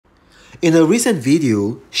In a recent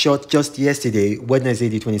video shot just yesterday, Wednesday,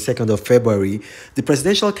 the 22nd of February, the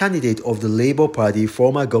presidential candidate of the Labour Party,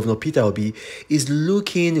 former Governor Peter Obi, is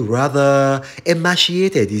looking rather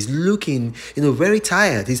emaciated. He's looking, very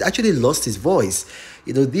tired. He's actually lost his voice.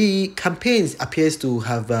 The campaigns appears to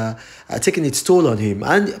have taken its toll on him.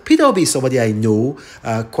 And Peter Obi is somebody I know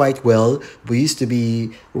quite well. We used to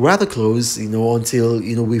be rather close, until,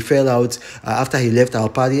 we fell out after he left our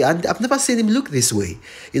party. And I've never seen him look this way.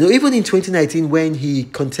 Even in 2019, when he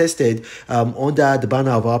contested under the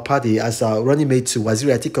banner of our party as a running mate to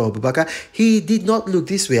Waziri Atiku Abubakar, he did not look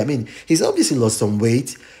this way. I mean, he's obviously lost some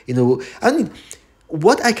weight, and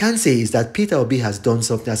what I can say is that Peter Obi has done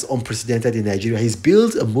something that's unprecedented in Nigeria. He's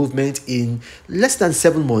built a movement in less than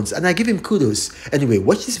 7 months, and I give him kudos. Anyway,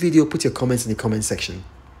 watch this video, put your comments in the comment section.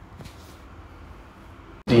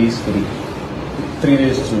 Days to the 3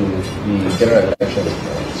 days to the general election.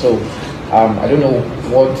 So, I don't know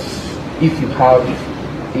if you have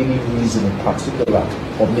any reason in particular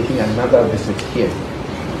for making another visit here.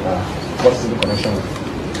 What's the connection with?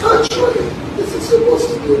 Actually, this is supposed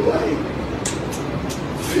to be like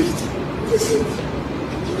 50%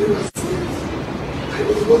 to the United States. I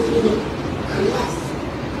was working on and last.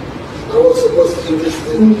 I was supposed to invest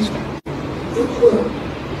in football.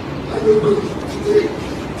 I don't go today.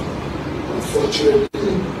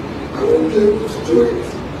 Unfortunately, I won't be able to do it.